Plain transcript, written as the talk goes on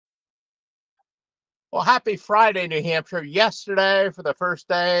Well, happy Friday, New Hampshire. Yesterday for the first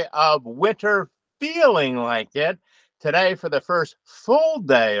day of winter, feeling like it. Today for the first full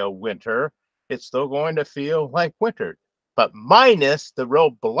day of winter, it's still going to feel like winter, but minus the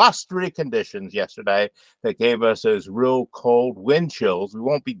real blustery conditions yesterday that gave us those real cold wind chills. We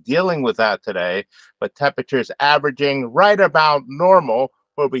won't be dealing with that today, but temperatures averaging right about normal,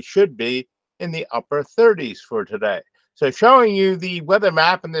 where we should be in the upper 30s for today. So showing you the weather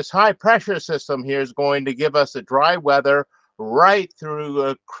map, and this high pressure system here is going to give us the dry weather right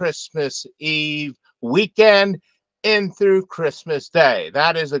through Christmas Eve weekend in through Christmas Day.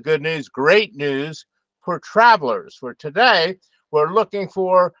 That is the good news, great news for travelers. For today, we're looking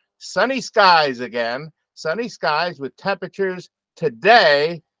for sunny skies again, sunny skies with temperatures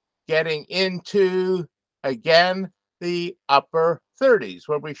today getting into, again, the upper 30s,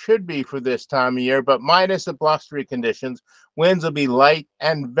 where we should be for this time of year, but minus the blustery conditions. Winds will be light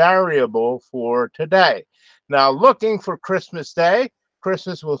and variable for today. Now, looking for Christmas Day,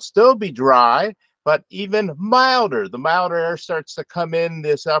 Christmas will still be dry, but even milder. The milder air starts to come in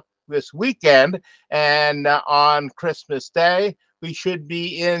this weekend, and on Christmas Day, we should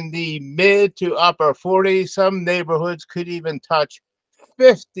be in the mid to upper 40s. Some neighborhoods could even touch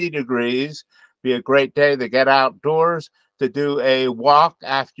 50 degrees. Be a great day to get outdoors, to do a walk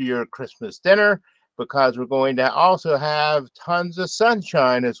after your Christmas dinner, because we're going to also have tons of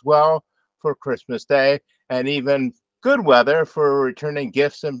sunshine as well for Christmas Day, and even good weather for returning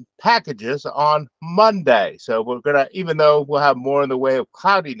gifts and packages on Monday. So we're going to, even though we'll have more in the way of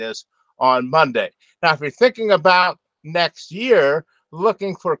cloudiness on Monday. Now, if you're thinking about next year,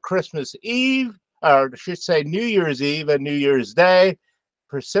 looking for Christmas Eve, or I should say New Year's Eve and New Year's Day,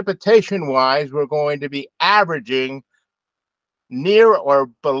 precipitation wise, we're going to be averaging near or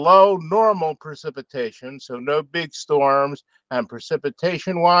below normal precipitation, so no big storms. And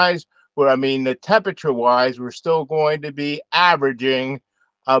precipitation wise, the temperature wise, we're still going to be averaging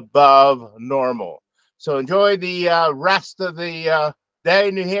above normal. So enjoy the rest of the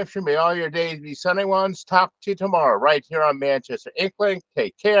day, New Hampshire. May all your days be sunny ones. Talk to you tomorrow right here on Manchester Inkling.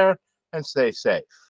 Take care and stay safe.